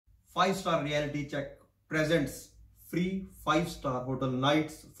5-star reality check presents free 5-star hotel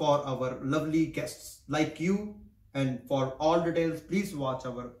nights for our lovely guests like you. And for all details, please watch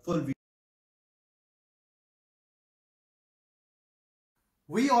our full video.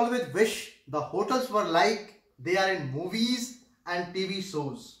 We always wish the hotels were like they are in movies and TV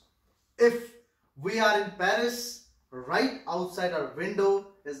shows. If we are in Paris, right outside our window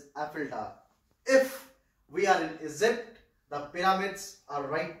is Eiffel Tower. If we are in Egypt, the pyramids are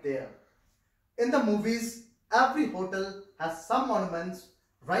right there. In the movies, every hotel has some monuments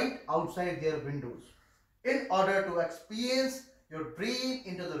right outside their windows. In order to experience your dream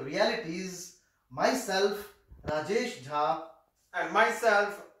into the realities, myself, Rajesh Jha, And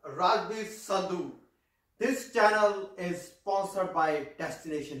myself, Rajbir Sandhu. This channel is sponsored by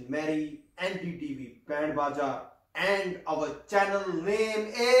Destination Mary, NDTV Band Baja, and our channel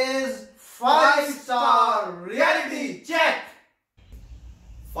name is 5-star reality check.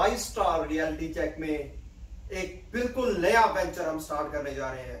 5-star reality check में एक बिल्कुल नया venture हम start करने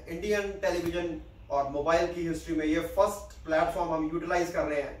जा रहे हैं। Indian television और मोबाइल की हिस्ट्री में ये फर्स्ट प्लेटफॉर्म हम यूटिलाइज कर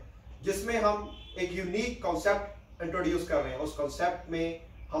रहे हैं, जिसमें हम एक यूनिक कॉन्सेप्ट इंट्रोड्यूस कर रहे हैं। उस कॉन्सेप्ट में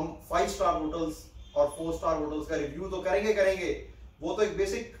हम 5-स्टार होटल्स और 4-स्टार होटल्स का रिव्यू तो करेंगे, वो तो एक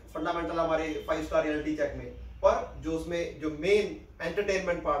बेसिक फंडामेंटल हमारे 5-स्टार रियलिटी चेक में, पर जो उसमें जो मेन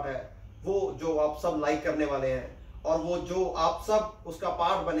एंटरटेनमेंट पार्ट है वो जो आप सब लाइक करने वाले हैं और वो जो आप सब उसका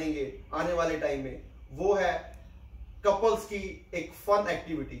पार्ट बनेंगे आने वाले टाइम में, वो है कपल्स की एक फन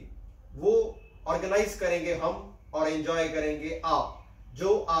एक्टिविटी। वो ऑर्गेनाइज करेंगे हम और एंजॉय करेंगे आप,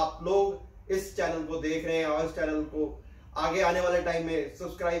 जो आप लोग इस चैनल को देख रहे हैं और इस चैनल को आगे आने वाले टाइम में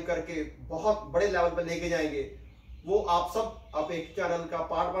सब्सक्राइब करके बहुत बड़े लेवल पर लेके जाएंगे। वो आप सब अब एक चैनल का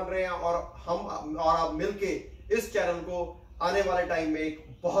पार्ट बन रहे हैं और हम और आप मिलके इस चैनल को आने वाले टाइम में एक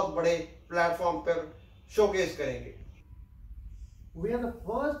बहुत बड़े प्लेटफॉर्म पर शोकेस करेंगे। We are the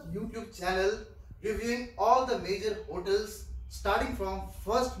first YouTube channel reviewing all the major hotels starting from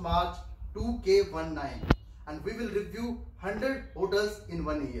 1st March 2019, and we will review 100 hotels in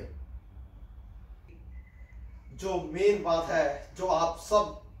 1 year. जो मेन बात है, जो आप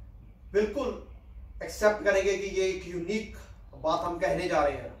सब बिल्कुल एक्सेप्ट करेंगे कि ये एक यूनिक बात हम कहने जा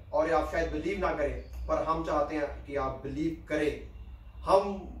रहे हैं और ये आप शायद बिलीव ना करें, पर हम चाहते हैं कि आप बिलीव करें। हम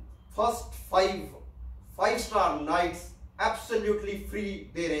first five-star nights absolutely free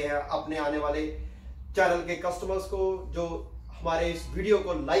दे रहे हैं अपने आने वाले चैनल के कस्टमर्स को, जो हमारे इस वीडियो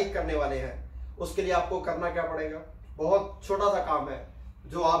को लाइक करने वाले हैं। उसके लिए आपको करना क्या पड़ेगा? बहुत छोटा सा काम है,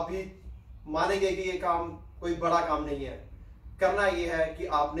 जो आप भी मानेंगे कि ये काम कोई बड़ा काम नहीं है। करना ये है कि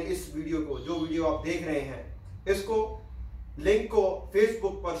आपने इस वीडियो को, जो वीडियो आप देख रहे हैं, इसको लिंक को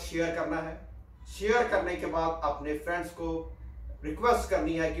फेसबुक पर शेयर करना है। शेयर करने के बाद अपने फ्रेंड्स को रिक्वेस्ट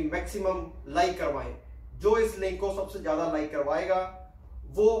करनी है कि मैक्सिमम लाइक करवाएं। जो इस लिंक को सबसे ज्यादा लाइक करवाएगा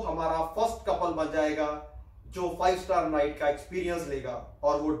वो हमारा फर्स्ट कपल बन जाएगा जो 5-स्टार नाइट का एक्सपीरियंस लेगा।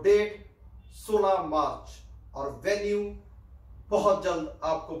 और वो डेट 16 मार्च और वेन्यू बहुत जल्द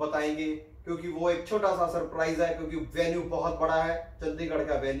आपको बताएंगे, क्योंकि वो एक छोटा सा सरप्राइज है, क्योंकि वेन्यू बहुत बड़ा है, चंडीगढ़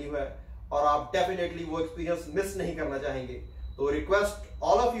का वेन्यू है और आप डेफिनेटली वो एक्सपीरियंस मिस नहीं करना चाहेंगे। तो request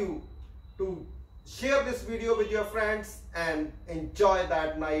all of you to share this video with your friends and enjoy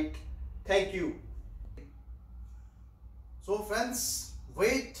that night. Thank you. So friends,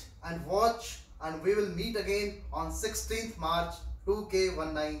 wait and watch, and we will meet again on 16th March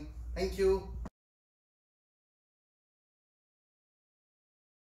 2019. Thank you.